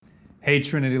Hey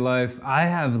Trinity Life, I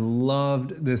have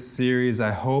loved this series.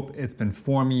 I hope it's been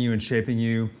forming you and shaping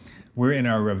you. We're in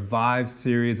our Revive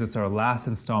series. It's our last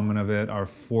installment of it, our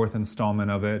fourth installment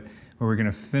of it, where we're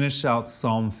going to finish out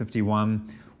Psalm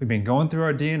 51. We've been going through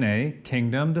our DNA,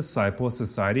 Kingdom, Disciple,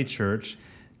 Society, Church.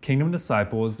 Kingdom,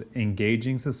 Disciples,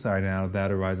 engaging society, and out of that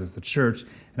arises the church.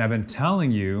 And I've been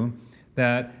telling you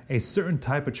that a certain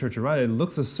type of church arises. It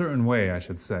looks a certain way, I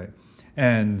should say.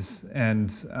 And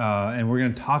we're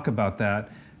going to talk about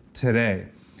that today.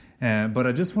 But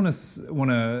I just want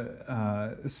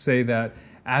to say that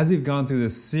as we've gone through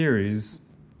this series,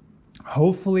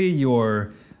 hopefully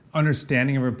your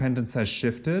understanding of repentance has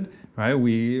shifted. Right?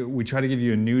 We try to give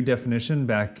you a new definition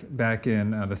back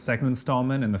in the second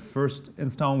installment. In the first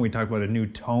installment, we talked about a new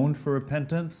tone for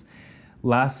repentance.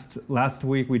 Last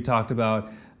week we talked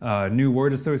about new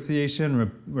word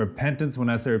association, repentance. When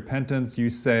I say repentance, you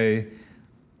say,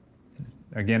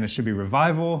 again, it should be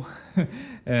revival,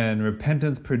 and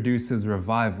repentance produces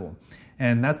revival.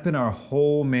 And that's been our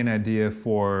whole main idea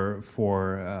for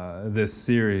this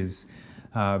series,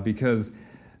 because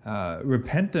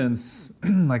repentance,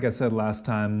 like I said last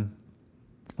time,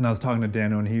 when I was talking to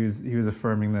Daniel, and he was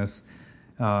affirming this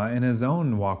in his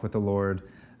own walk with the Lord.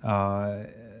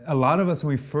 A lot of us, when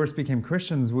we first became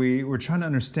Christians, we were trying to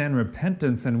understand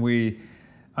repentance, and we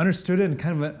understood it in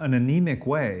kind of an anemic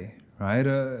way, right?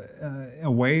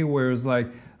 A way where it's like,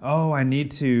 oh, I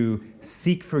need to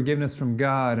seek forgiveness from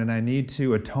God, and I need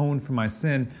to atone for my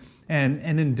sin. And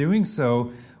in doing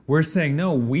so, we're saying,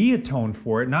 no, we atone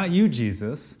for it, not you,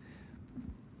 Jesus.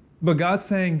 But God's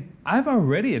saying, I've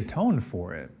already atoned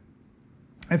for it.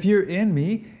 If you're in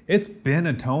me, it's been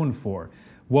atoned for.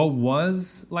 What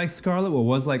was like scarlet, what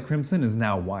was like crimson is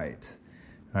now white.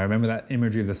 I remember that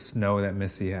imagery of the snow that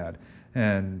Missy had.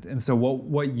 And so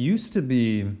what used to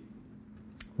be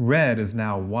red is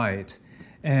now white.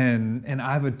 And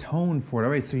I've atoned for it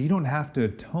already. So you don't have to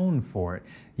atone for it.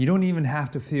 You don't even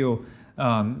have to feel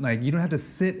like you don't have to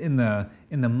sit in the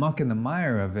muck and the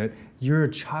mire of it. You're a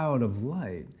child of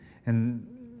light. And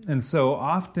so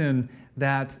often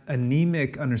that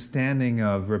anemic understanding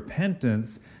of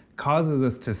repentance causes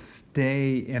us to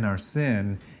stay in our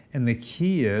sin. And the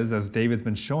key is, as David's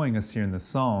been showing us here in the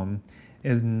Psalm,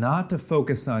 is not to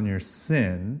focus on your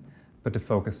sin, but to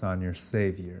focus on your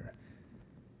Savior.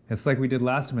 It's like we did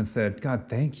last time and said, God,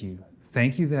 thank you.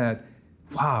 Thank you that,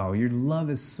 wow, your love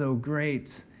is so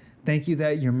great. Thank you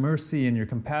that your mercy and your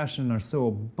compassion are so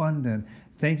abundant.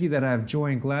 Thank you that I have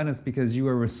joy and gladness because you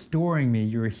are restoring me,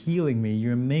 you're healing me,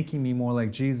 you're making me more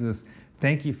like Jesus.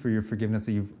 Thank you for your forgiveness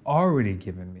that you've already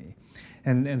given me.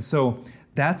 And so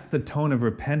that's the tone of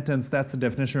repentance. That's the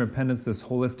definition of repentance, this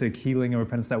holistic healing of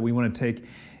repentance that we want to take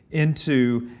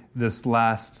into this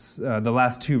the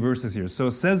last two verses here. So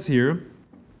it says here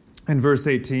in verse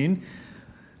 18,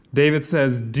 David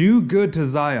says, do good to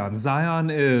Zion.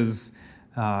 Zion is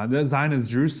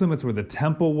Jerusalem. It's where the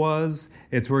temple was.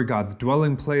 It's where God's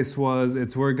dwelling place was.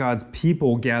 It's where God's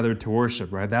people gathered to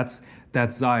worship, right? That's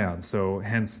Zion, so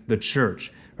hence the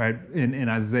church, right? In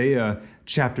Isaiah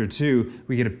chapter 2,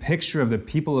 we get a picture of the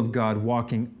people of God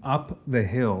walking up the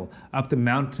hill, up the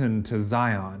mountain to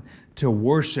Zion, to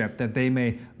worship, that they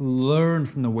may learn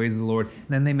from the ways of the Lord, and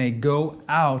then they may go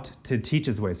out to teach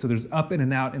His ways. So there's up in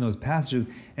and out in those passages,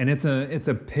 and it's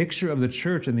a picture of the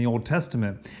church in the Old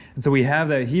Testament. And so we have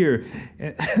that here,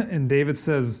 and David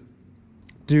says,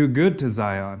 do good to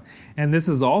Zion. And this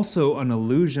is also an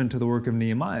allusion to the work of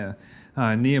Nehemiah.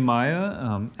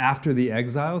 Nehemiah, after the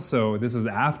exile, so this is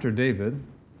after David,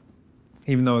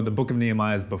 even though the book of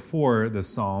Nehemiah is before the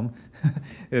Psalm,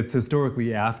 it's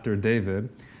historically after David,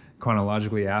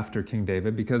 chronologically after King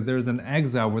David, because there's an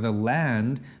exile where the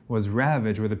land was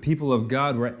ravaged, where the people of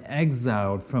God were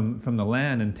exiled from the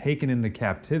land and taken into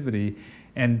captivity.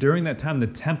 And during that time, the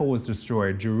temple was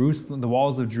destroyed. Jerusalem, the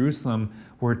walls of Jerusalem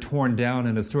were torn down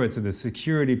and destroyed. So the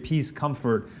security, peace,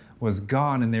 comfort was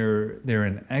gone, and they're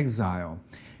in exile.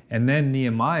 And then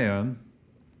Nehemiah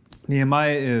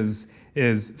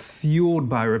is fueled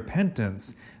by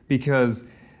repentance, because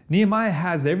Nehemiah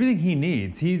has everything he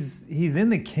needs. He's in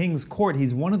the king's court.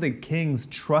 He's one of the king's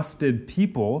trusted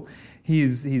people.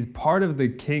 He's part of the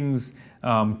king's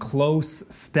close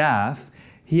staff.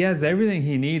 He has everything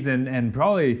he needs and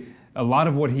probably a lot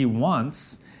of what he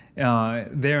wants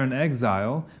there in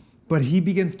exile. But he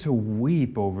begins to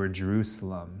weep over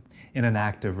Jerusalem in an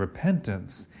act of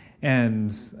repentance. And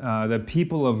the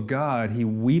people of God, he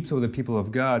weeps over the people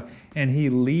of God, and he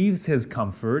leaves his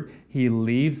comfort, he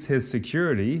leaves his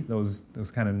security, those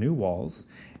kind of new walls,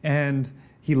 and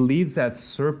he leaves that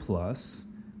surplus,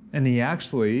 and he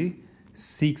actually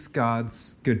seeks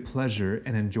God's good pleasure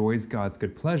and enjoys God's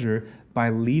good pleasure by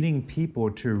leading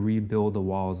people to rebuild the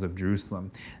walls of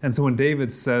Jerusalem. And so when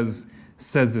David says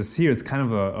this here, it's kind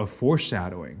of a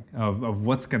foreshadowing of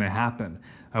what's going to happen,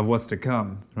 of what's to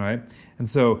come, right? And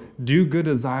so do good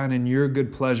to Zion in your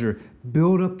good pleasure.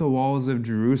 Build up the walls of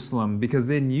Jerusalem, because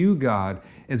in you, God,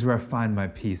 is where I find my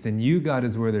peace. In you, God,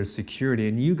 is where there's security.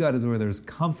 In you, God, is where there's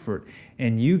comfort.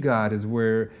 In you, God, is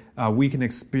where we can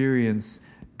experience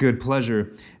good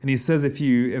pleasure. And he says,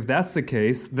 if that's the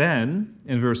case, then,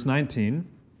 in verse 19,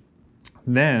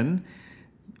 then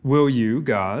will you,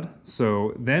 God,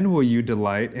 so then will you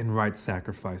delight in right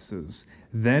sacrifices.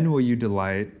 Then will you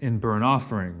delight in burnt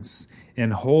offerings,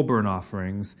 in whole burnt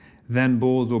offerings. Then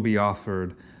bulls will be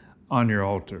offered on your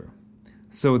altar.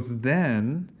 So it's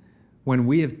then when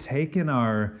we have taken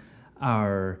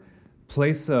our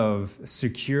place of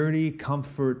security,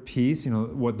 comfort, peace,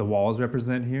 what the walls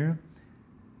represent here,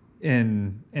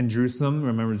 in Jerusalem.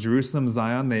 Remember, Jerusalem,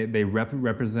 Zion, they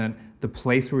represent the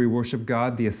place where we worship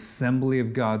God, the assembly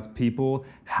of God's people,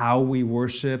 how we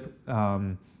worship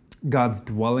God's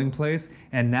dwelling place.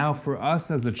 And now for us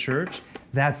as a church,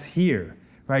 that's here,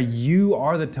 right? You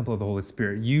are the temple of the Holy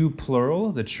Spirit. You,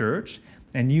 plural, the church,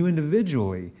 and you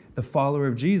individually, the follower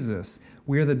of Jesus.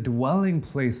 We are the dwelling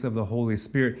place of the Holy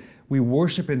Spirit. We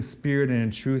worship in spirit and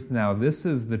in truth now. This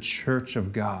is the church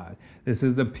of God. This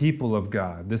is the people of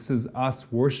God. This is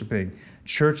us worshiping.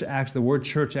 The word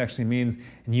church actually means,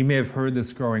 and you may have heard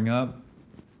this growing up,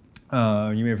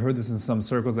 you may have heard this in some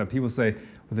circles, that people say,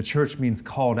 well, the church means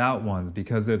called out ones,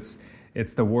 because it's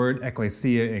the word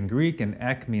ekklesia in Greek, and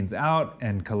ek means out,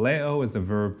 and kaleo is the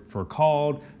verb for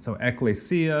called. So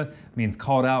ekklesia means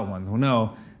called out ones. Well,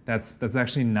 no, that's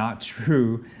actually not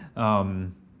true.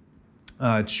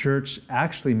 Church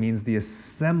actually means the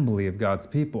assembly of God's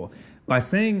people. By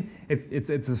saying, it's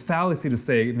a fallacy to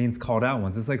say it means called out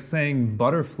ones. It's like saying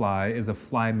butterfly is a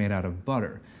fly made out of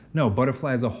butter. No,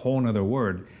 butterfly is a whole nother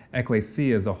word.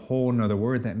 Ecclesia is a whole nother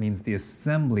word that means the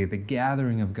assembly, the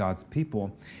gathering of God's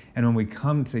people. And when we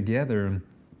come together,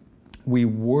 we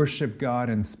worship God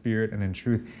in spirit and in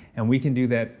truth. And we can do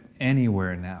that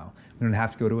anywhere now. We don't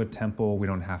have to go to a temple. We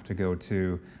don't have to go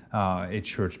to a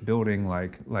church building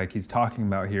like he's talking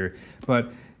about here.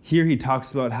 But here he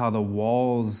talks about how the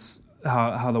walls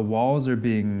are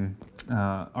being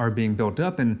built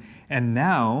up, and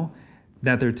now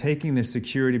that they're taking their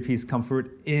security, peace,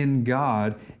 comfort in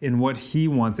God, in what He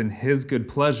wants, in His good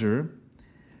pleasure,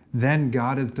 then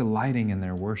God is delighting in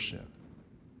their worship.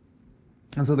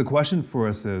 And so the question for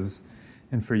us is,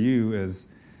 and for you is,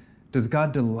 does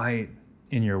God delight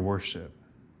in your worship?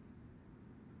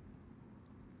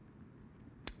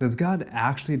 Does God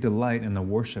actually delight in the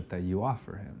worship that you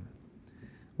offer Him?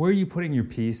 Where are you putting your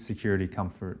peace, security,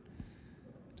 comfort?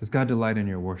 Does God delight in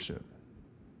your worship?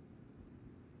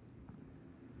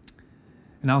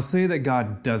 And I'll say that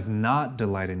God does not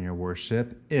delight in your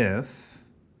worship if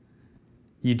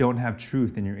you don't have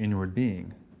truth in your inward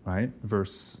being, right?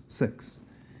 Verse 6.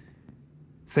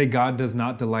 Say God does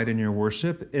not delight in your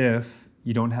worship if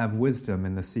you don't have wisdom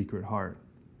in the secret heart.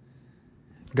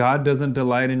 God doesn't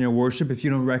delight in your worship if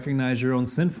you don't recognize your own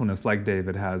sinfulness, like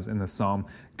David has in the psalm.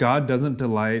 God doesn't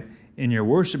delight in your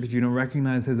worship if you don't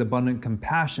recognize His abundant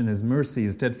compassion, His mercy,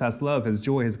 His steadfast love, His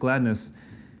joy, His gladness,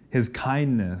 His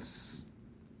kindness.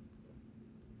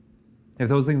 If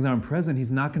those things aren't present,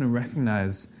 He's not going to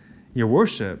recognize your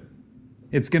worship.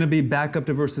 It's going to be back up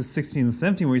to verses 16 and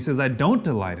 17 where He says, I don't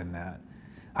delight in that.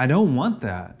 I don't want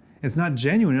that. It's not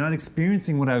genuine. You're not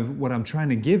experiencing what I'm trying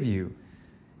to give you.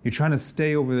 You're trying to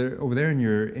stay over there in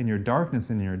your darkness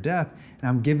and in your death, and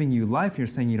I'm giving you life. You're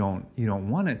saying you don't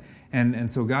want it, and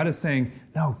so God is saying,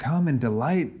 no, come and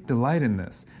delight in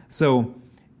this. So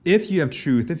if you have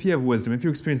truth, if you have wisdom, if you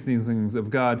experience these things of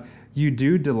God, you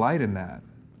do delight in that.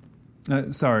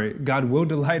 God will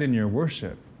delight in your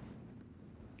worship.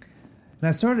 And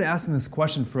I started asking this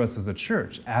question for us as a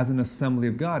church, as an assembly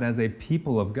of God, as a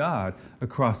people of God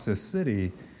across this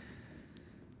city.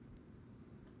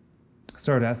 I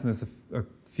started asking this a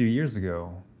few years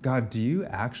ago. God, do you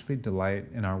actually delight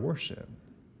in our worship?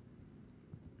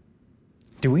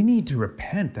 Do we need to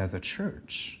repent as a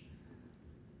church?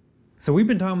 So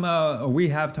we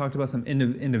have talked about some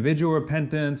individual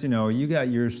repentance. You got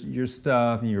your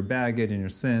stuff and your baggage and your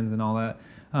sins and all that.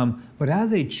 But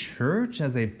as a church,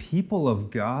 as a people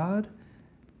of God,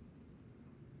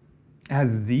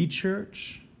 as the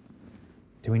church,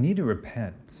 do we need to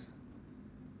repent?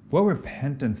 What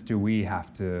repentance do we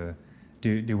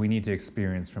need to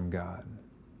experience from God?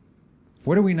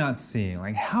 What are we not seeing?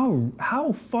 Like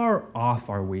how far off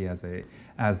are we as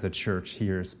the church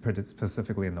here,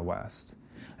 specifically in the West?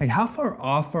 Like, how far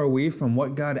off are we from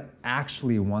what God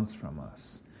actually wants from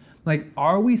us? Like,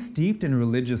 are we steeped in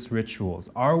religious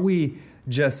rituals? Are we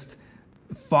just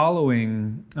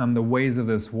following the ways of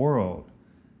this world?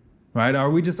 Right?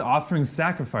 Are we just offering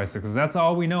sacrifices? Because that's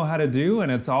all we know how to do,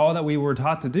 and it's all that we were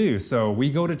taught to do. So we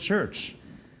go to church,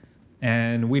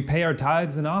 and we pay our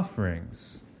tithes and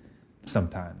offerings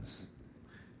sometimes.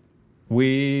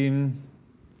 We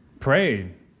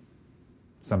pray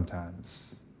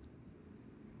sometimes.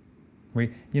 The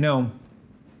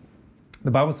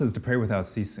Bible says to pray without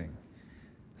ceasing.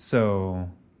 So,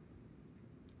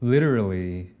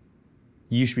 literally,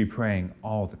 you should be praying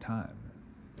all the time.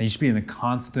 And you should be in a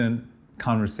constant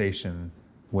conversation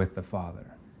with the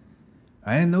Father.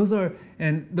 Right? And those are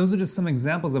just some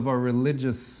examples of our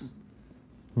religious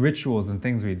rituals and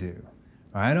things we do.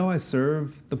 Right? Oh, I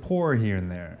serve the poor here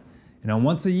and there.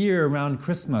 Once a year around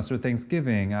Christmas or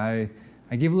Thanksgiving, I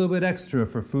give a little bit extra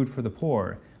for food for the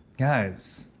poor.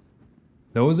 Guys,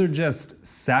 those are just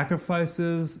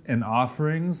sacrifices and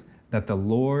offerings that the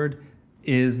Lord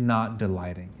is not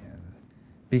delighting in.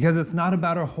 Because it's not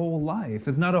about our whole life.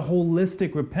 It's not a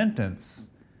holistic repentance.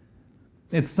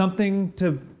 It's something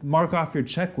to mark off your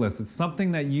checklist. It's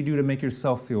something that you do to make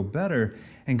yourself feel better.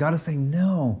 And God is saying,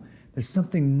 no, there's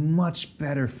something much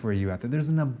better for you out there. There's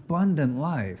an abundant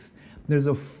life. There's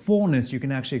a fullness you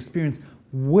can actually experience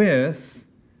with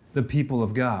the people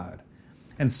of God.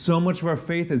 And so much of our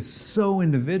faith is so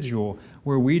individual,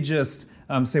 where we just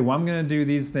say, well, I'm going to do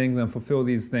these things and fulfill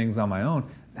these things on my own.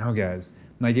 No, guys,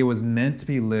 like, it was meant to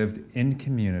be lived in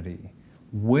community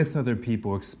with other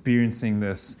people experiencing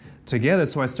this together.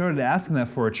 So I started asking that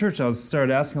for a church. I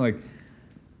started asking, like,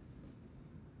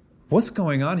 what's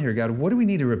going on here, God? What do we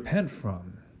need to repent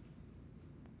from?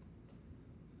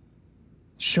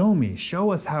 Show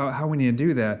us how we need to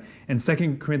do that. And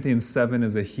 2 Corinthians 7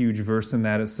 is a huge verse in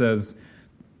that. It says,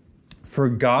 for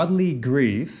godly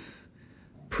grief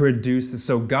produces,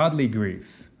 so godly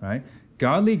grief, right?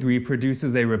 Godly grief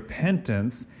produces a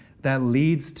repentance that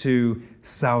leads to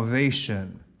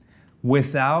salvation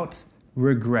without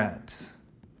regret,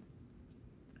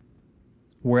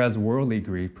 whereas worldly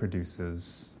grief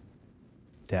produces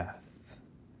death.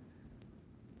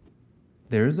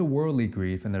 There is a worldly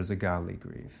grief and there's a godly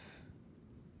grief.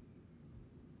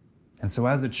 And so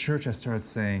as a church, I started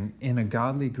saying, in a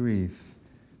godly grief,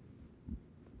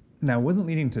 now it wasn't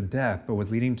leading to death, but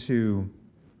was leading to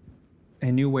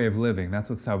a new way of living. That's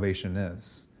what salvation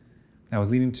is. That was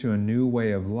leading to a new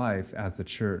way of life as the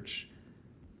church.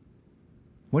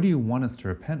 What do you want us to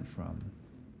repent from?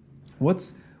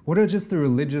 What are just the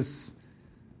religious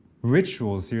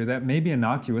rituals here that may be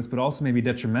innocuous, but also may be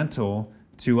detrimental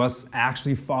to us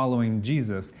actually following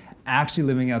Jesus, actually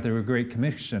living out the Great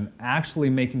Commission, actually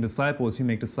making disciples who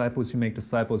make disciples who make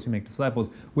disciples who make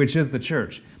disciples, which is the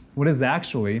church. What is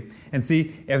actually, and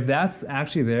see, if that's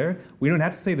actually there, we don't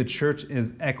have to say the church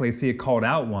is ecclesia, called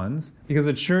out ones, because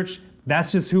the church,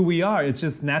 that's just who we are. It's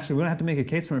just naturally, we don't have to make a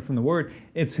case for it from the word.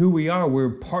 It's who we are.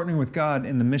 We're partnering with God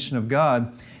in the mission of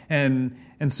God. And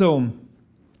so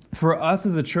for us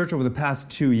as a church over the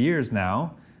past 2 years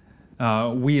now,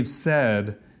 we have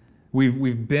said,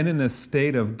 we've been in this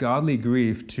state of godly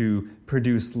grief to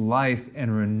produce life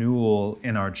and renewal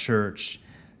in our church,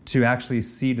 to actually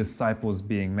see disciples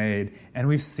being made. And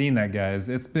we've seen that, guys.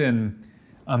 It's been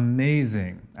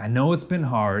amazing. I know it's been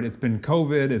hard. It's been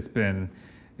COVID. It's been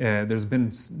there's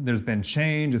been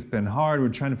change. It's been hard. We're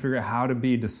trying to figure out how to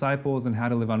be disciples and how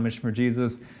to live on mission for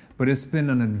Jesus. But it's been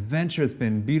an adventure. It's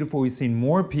been beautiful. We've seen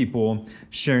more people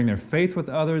sharing their faith with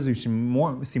others. We've seen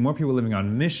more people living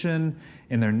on mission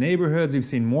in their neighborhoods. We've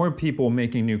seen more people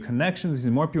making new connections. We've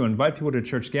seen more people invite people to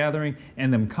church gathering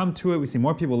and them come to it. We've seen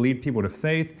more people lead people to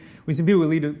faith. We've seen people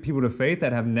lead people to faith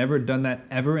that have never done that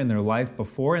ever in their life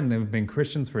before, and they've been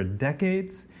Christians for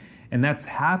decades. And that's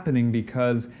happening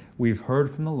because we've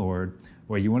heard from the Lord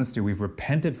what you want us to do. We've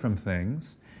repented from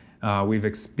things. We've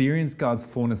experienced God's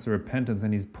fullness of repentance,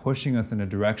 and He's pushing us in a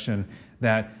direction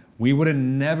that we would have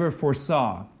never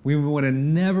foresaw. We would have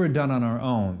never done on our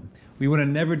own. We would have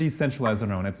never decentralized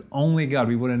on our own. It's only God.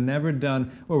 We would have never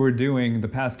done what we're doing the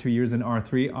past 2 years in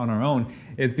R3 on our own.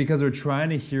 It's because we're trying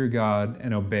to hear God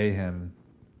and obey Him.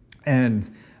 And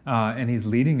He's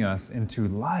leading us into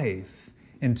life,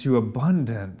 into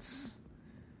abundance.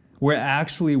 We're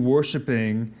actually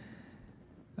worshiping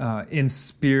in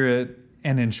spirit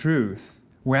and in truth.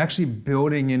 We're actually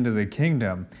building into the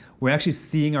kingdom. We're actually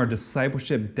seeing our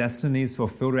discipleship destinies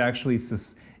fulfilled. We're actually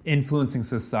influencing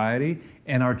society,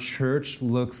 and our church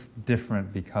looks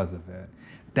different because of it.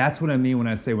 That's what I mean when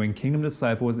I say when kingdom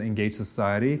disciples engage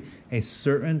society, a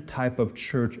certain type of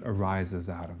church arises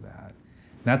out of that.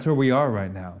 That's where we are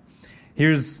right now.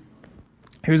 Here's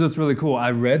what's really cool.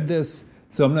 I read this,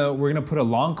 so we're gonna put a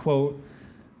long quote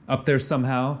up there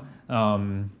somehow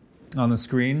on the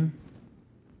screen.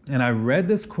 And I read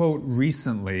this quote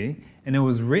recently, and it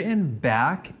was written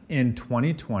back in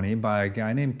 2020 by a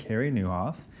guy named Carey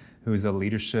Nieuwhof, who's a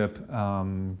leadership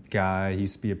guy. He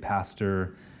used to be a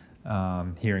pastor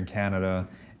here in Canada,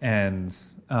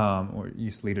 or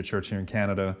used to lead a church here in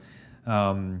Canada.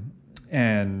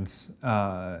 And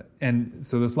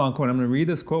so this long quote, I'm going to read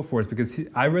this quote for us because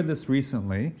I read this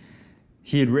recently.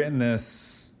 He had written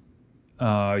this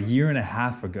a year and a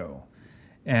half ago.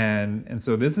 And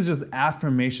so this is just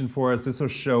affirmation for us. This will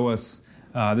show us,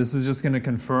 this is just going to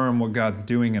confirm what God's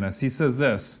doing in us. He says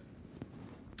this.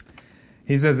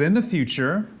 He says, in the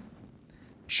future,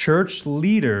 church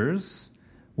leaders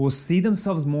will see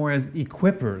themselves more as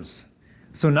equippers.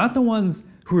 So not the ones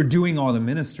who are doing all the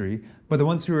ministry, but the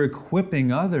ones who are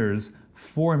equipping others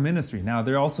for ministry. Now,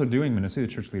 they're also doing ministry, the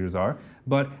church leaders are,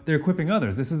 but they're equipping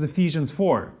others. This is Ephesians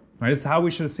 4, right? It's how we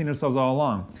should have seen ourselves all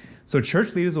along. So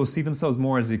church leaders will see themselves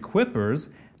more as equippers,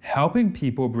 helping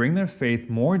people bring their faith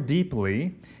more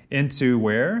deeply into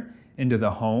where? Into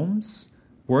the homes,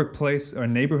 workplace, or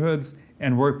neighborhoods,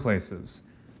 and workplaces.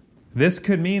 This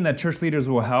could mean that church leaders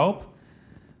will help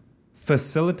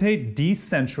facilitate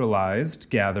decentralized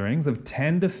gatherings of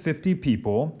 10 to 50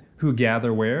 people who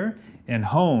gather where? In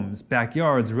homes,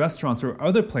 backyards, restaurants, or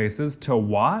other places to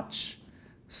watch,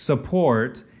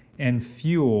 support, and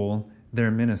fuel their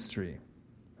ministry.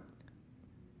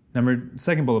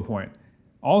 Second bullet point.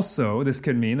 Also, this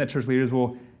could mean that church leaders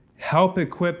will help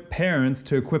equip parents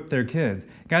to equip their kids.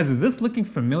 Guys, is this looking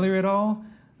familiar at all?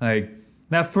 Like,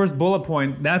 that first bullet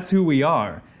point, that's who we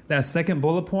are. That second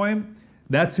bullet point,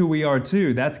 that's who we are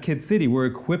too. That's Kid City. We're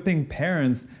equipping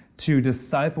parents to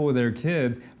disciple their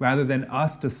kids rather than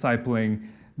just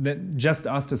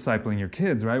us discipling your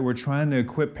kids, right? We're trying to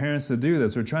equip parents to do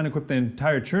this. We're trying to equip the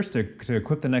entire church to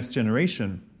equip the next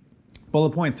generation.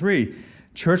 Bullet point 3,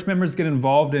 church members get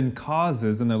involved in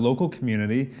causes in their local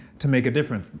community to make a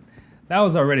difference. That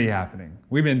was already happening.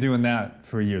 We've been doing that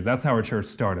for years. That's how our church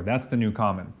started. That's the new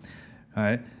common. All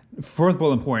right. Fourth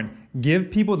bullet point,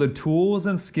 give people the tools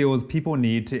and skills people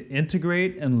need to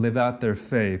integrate and live out their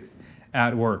faith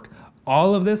at work.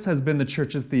 All of this has been the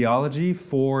church's theology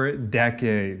for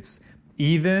decades,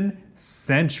 even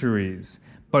centuries.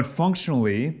 But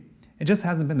functionally, it just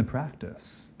hasn't been the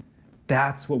practice.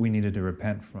 That's what we needed to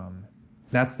repent from.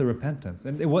 That's the repentance.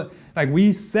 And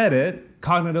we said it,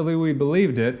 cognitively we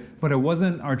believed it, but it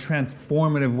wasn't our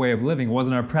transformative way of living. It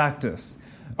wasn't our practice.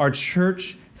 Our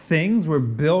church things were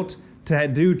built to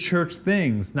do church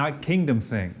things, not kingdom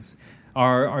things.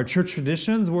 Our church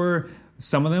traditions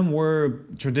some of them were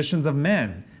traditions of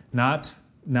men, not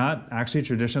actually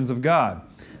traditions of God.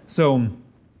 So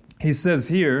he says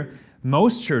here,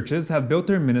 most churches have built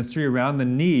their ministry around the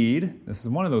need, this is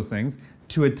one of those things,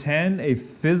 to attend a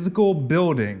physical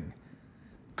building.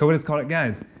 What is called it,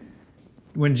 guys.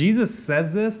 When Jesus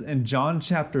says this in John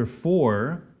chapter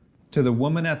 4 to the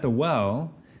woman at the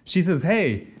well, she says,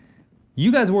 hey,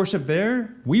 you guys worship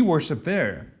there, we worship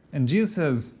there. And Jesus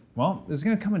says, well, there's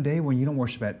going to come a day when you don't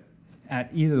worship at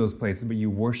either of those places, but you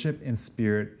worship in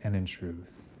spirit and in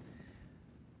truth.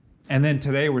 And then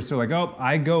today we're still like, oh,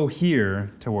 I go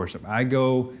here to worship. I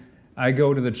go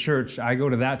to the church. I go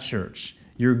to that church.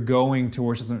 You're going to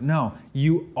worship. No,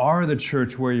 you are the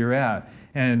church where you're at.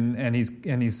 And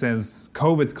he says,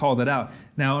 COVID's called it out.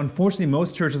 Now, unfortunately,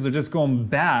 most churches are just going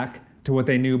back to what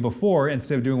they knew before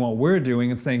instead of doing what we're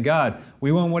doing and saying, God,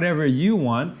 we want whatever you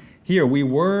want. Here, we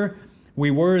were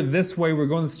this way, we're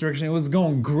going this direction. It was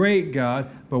going great, God,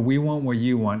 but we want what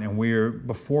you want, and we're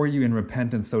before you in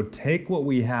repentance. So take what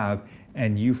we have,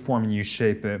 and you form and you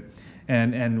shape it.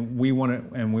 And we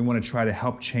want to try to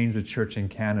help change the church in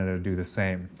Canada to do the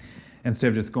same, instead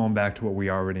of just going back to what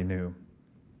we already knew.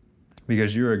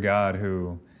 Because you're a God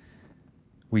who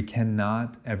we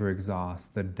cannot ever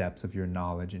exhaust the depths of your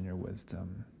knowledge and your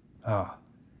wisdom.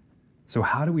 So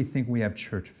how do we think we have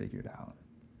church figured out?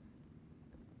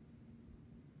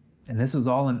 And this was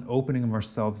all an opening of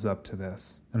ourselves up to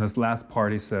this. And this last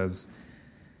part, he says,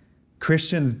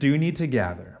 Christians do need to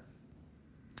gather,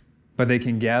 but they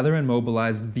can gather and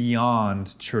mobilize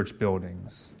beyond church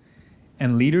buildings.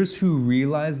 And leaders who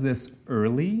realize this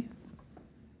early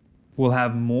will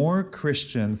have more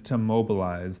Christians to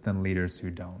mobilize than leaders who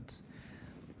don't.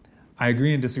 I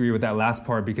agree and disagree with that last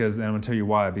part and I'm going to tell you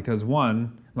why. Because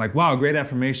one, wow, great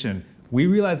affirmation. We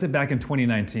realized it back in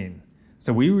 2019.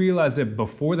 So we realized it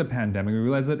before the pandemic. We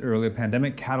realized it early. The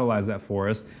pandemic catalyzed that for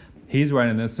us. He's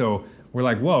writing this. So we're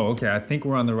like, whoa, okay, I think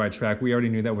we're on the right track. We already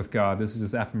knew that with God. This is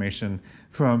just affirmation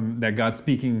from that God's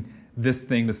speaking this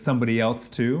thing to somebody else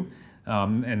too.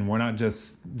 And we're not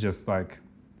just like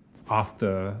off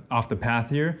the path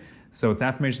here. So it's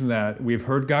affirmation that we've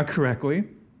heard God correctly.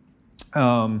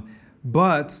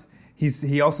 But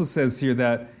he also says here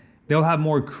that they'll have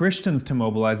more Christians to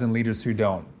mobilize than leaders who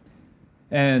don't.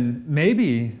 And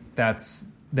maybe that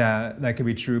could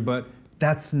be true, but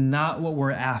that's not what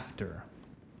we're after.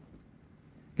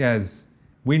 Guys,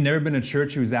 we've never been a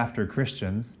church who's after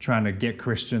Christians, trying to get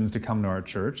Christians to come to our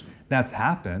church. That's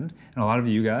happened. And a lot of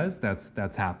you guys,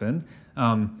 that's happened.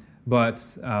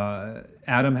 But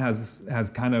Adam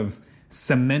has kind of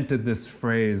cemented this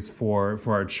phrase for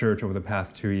our church over the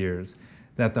past 2 years,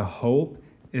 that the hope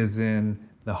is in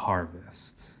the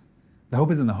harvest. The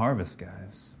hope is in the harvest,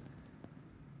 guys.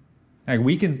 Like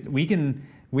we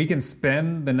can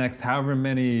spend the next however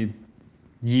many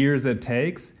years it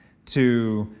takes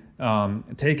to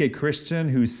take a Christian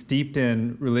who's steeped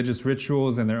in religious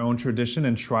rituals and their own tradition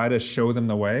and try to show them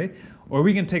the way, or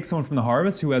we can take someone from the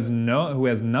harvest who has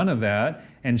none of that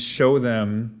and show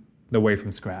them the way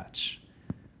from scratch.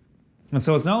 And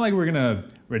so it's not like we're going to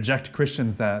reject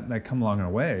Christians that come along our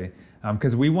way,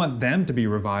 because we want them to be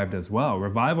revived as well.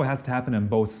 Revival has to happen in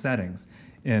both settings,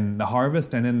 in the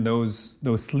harvest and in those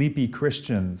sleepy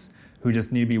Christians who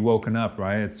just need to be woken up,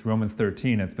 right? It's Romans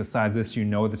 13. It's besides this, you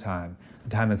know the time.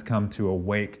 The time has come to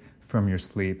awake from your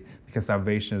sleep, because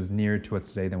salvation is nearer to us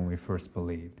today than when we first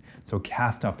believed. So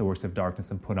cast off the works of darkness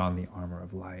and put on the armor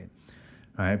of light,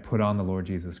 right? Put on the Lord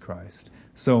Jesus Christ.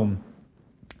 So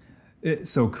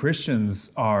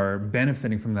Christians are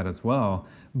benefiting from that as well,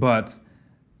 but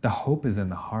the hope is in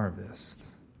the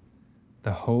harvest.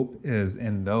 The hope is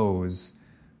in those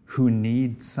who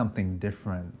need something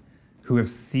different, who have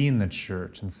seen the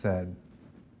church and said,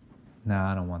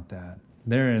 nah, I don't want that.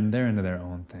 They're into their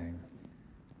own thing.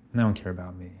 They don't care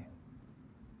about me.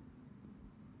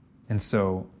 And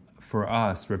so for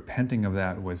us, repenting of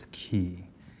that was key.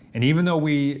 And even though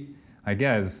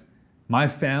my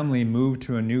family moved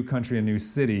to a new country, a new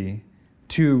city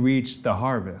to reach the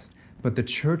harvest, but the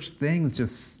church things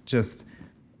just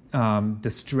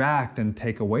distract and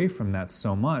take away from that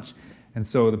so much. And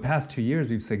so the past 2 years,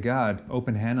 we've said, God,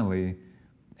 open-handedly,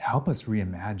 help us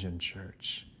reimagine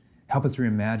church. Help us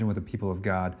reimagine what the people of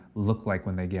God look like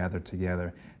when they gather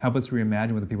together. Help us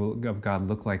reimagine what the people of God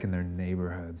look like in their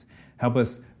neighborhoods. Help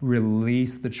us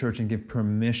release the church and give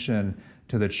permission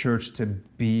to the church to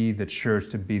be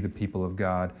the people of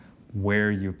God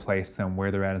where you've placed them,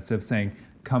 where they're at, instead of saying,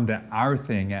 come to our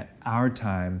thing at our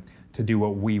time to do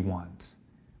what we want.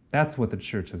 That's what the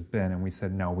church has been, and we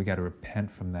said, no, we got to repent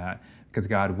from that, because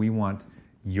God, we want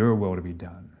your will to be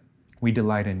done. We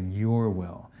delight in your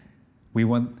will. We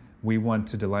want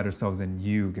to delight ourselves in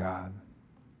you, God.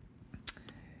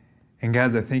 And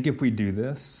guys, I think if we do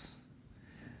this,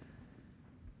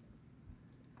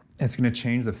 it's going to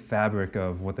change the fabric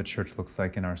of what the church looks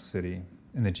like in our city,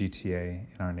 in the GTA,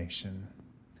 in our nation.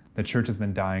 The church has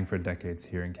been dying for decades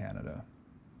here in Canada.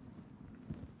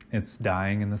 It's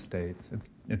dying in the States.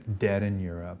 It's dead in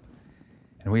Europe.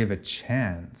 And we have a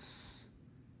chance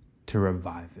to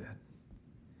revive it.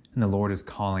 And the Lord is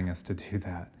calling us to do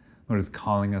that. The Lord is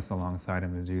calling us alongside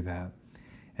him to do that.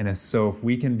 And so if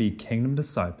we can be kingdom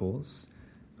disciples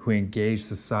who engage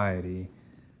society,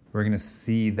 we're going to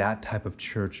see that type of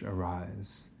church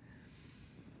arise.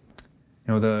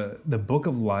 You know, the book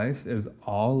of life is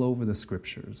all over the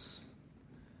scriptures.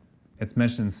 It's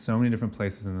mentioned in so many different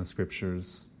places in the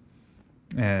scriptures.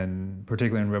 And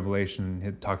particularly in Revelation,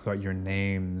 it talks about your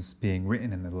names being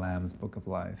written in the Lamb's book of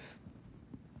life.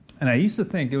 And I used to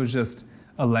think it was just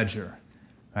a ledger,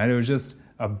 right? It was just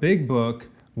a big book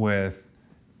with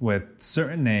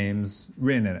certain names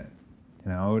written in it.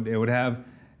 You know, it would have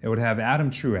Adam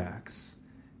Truax.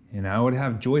 You know, it would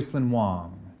have Joycelyn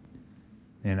Wong.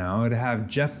 You know, it would have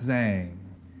Jeff Zhang.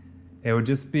 It would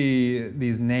just be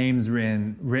these names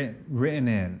written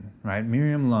in, right?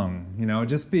 Miriam Lung. You know, it'd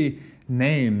just be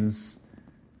names,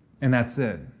 and that's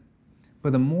it.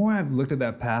 But the more I've looked at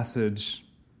that passage,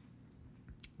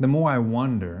 the more I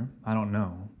wonder, I don't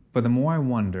know, but the more I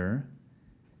wonder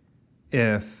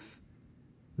if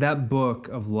that book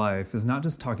of life is not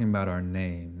just talking about our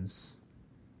names,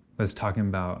 but it's talking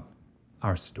about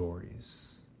our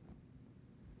stories.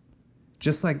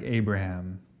 Just like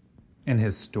Abraham and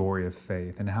his story of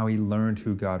faith and how he learned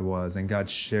who God was, and God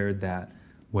shared that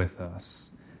with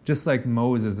us. Just like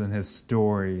Moses and his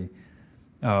story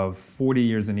of 40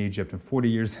 years in Egypt and 40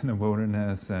 years in the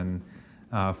wilderness and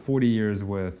 40 years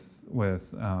with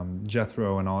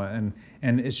Jethro and all that.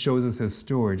 And it shows us his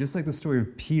story. Just like the story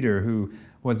of Peter, who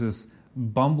was this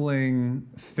bumbling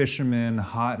fisherman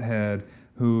hothead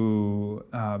who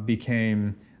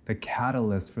became the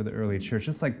catalyst for the early church.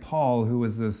 Just like Paul, who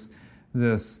was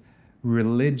this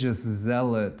religious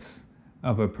zealot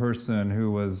of a person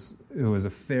who was a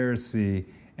Pharisee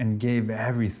and gave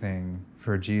everything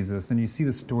for Jesus. And you see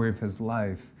the story of his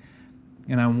life.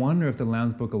 And I wonder if the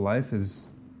Lamb's Book of Life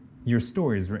is your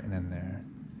story is written in there.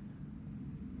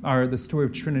 Or the story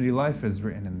of Trinity Life is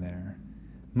written in there.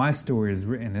 My story is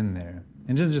written in there.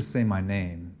 And it doesn't just say my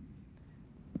name.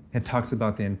 It talks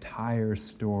about the entire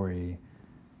story,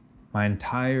 my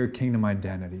entire kingdom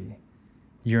identity,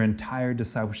 your entire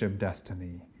discipleship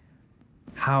destiny,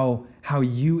 how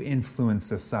you influence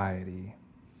society,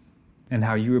 and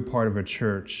how you were part of a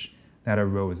church that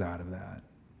arose out of that.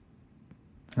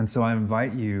 And so I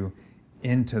invite you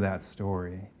into that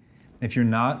story. If you're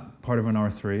not part of an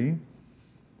R3,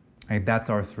 that's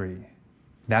R3.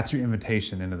 That's your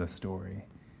invitation into the story.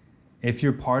 If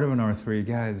you're part of an R3,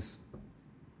 guys,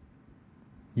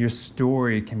 your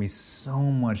story can be so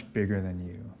much bigger than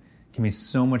you, can be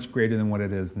so much greater than what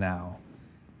it is now.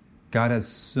 God has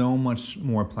so much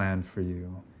more planned for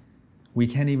you. We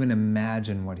can't even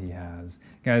imagine what he has.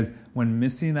 Guys, when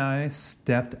Missy and I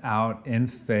stepped out in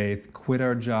faith, quit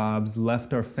our jobs,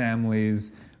 left our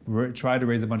families, tried to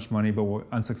raise a bunch of money, but we're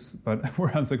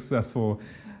unsuccessful,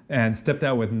 and stepped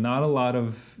out with not a lot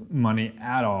of money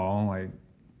at all,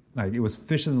 like it was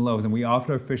fishes and loaves, and we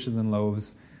offered our fishes and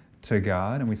loaves to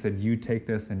God, and we said, you take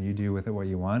this and you do with it what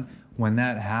you want. When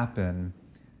that happened,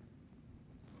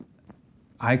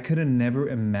 I could have never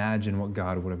imagined what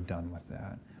God would have done with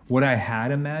that. What I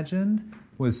had imagined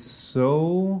was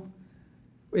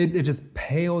it just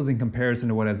pales in comparison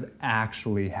to what has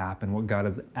actually happened, what God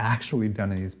has actually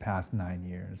done in these past 9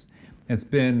 years. It's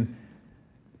been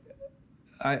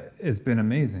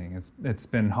amazing. It's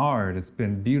been hard. It's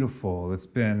been beautiful. It's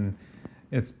been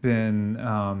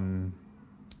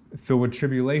filled with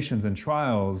tribulations and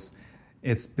trials.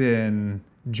 It's been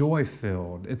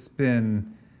joy-filled. It's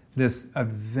been this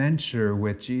adventure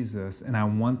with Jesus, and I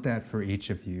want that for each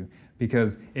of you.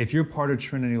 Because if you're part of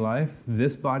Trinity Life,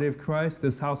 this body of Christ,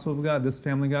 this household of God, this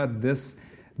family of God, this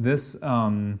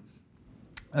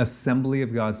assembly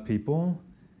of God's people,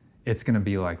 it's going to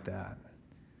be like that.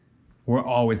 We're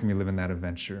always going to be living that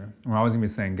adventure. We're always going to be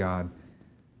saying, God,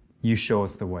 you show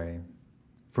us the way,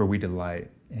 for we delight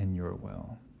in your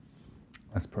will.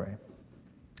 Let's pray.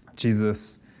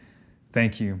 Jesus,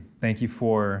 thank you. Thank you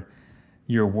for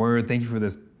your word. Thank you for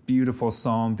this beautiful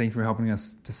psalm. Thank you for helping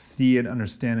us to see it,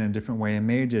 understand it in a different way, and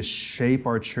may it just shape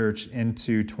our church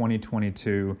into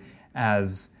 2022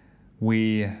 as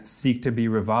we seek to be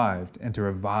revived and to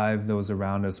revive those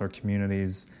around us, our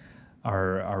communities,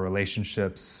 our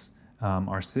relationships,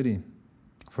 our city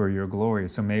for your glory.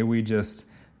 So may we just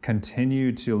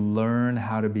continue to learn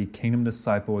how to be kingdom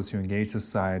disciples who engage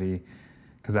society,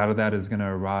 because out of that is going to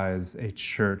arise a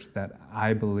church that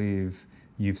I believe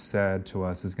you've said to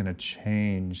us is going to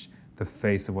change the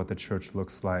face of what the church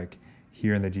looks like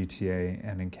here in the GTA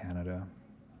and in Canada.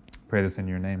 Pray this in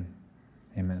your name.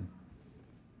 Amen.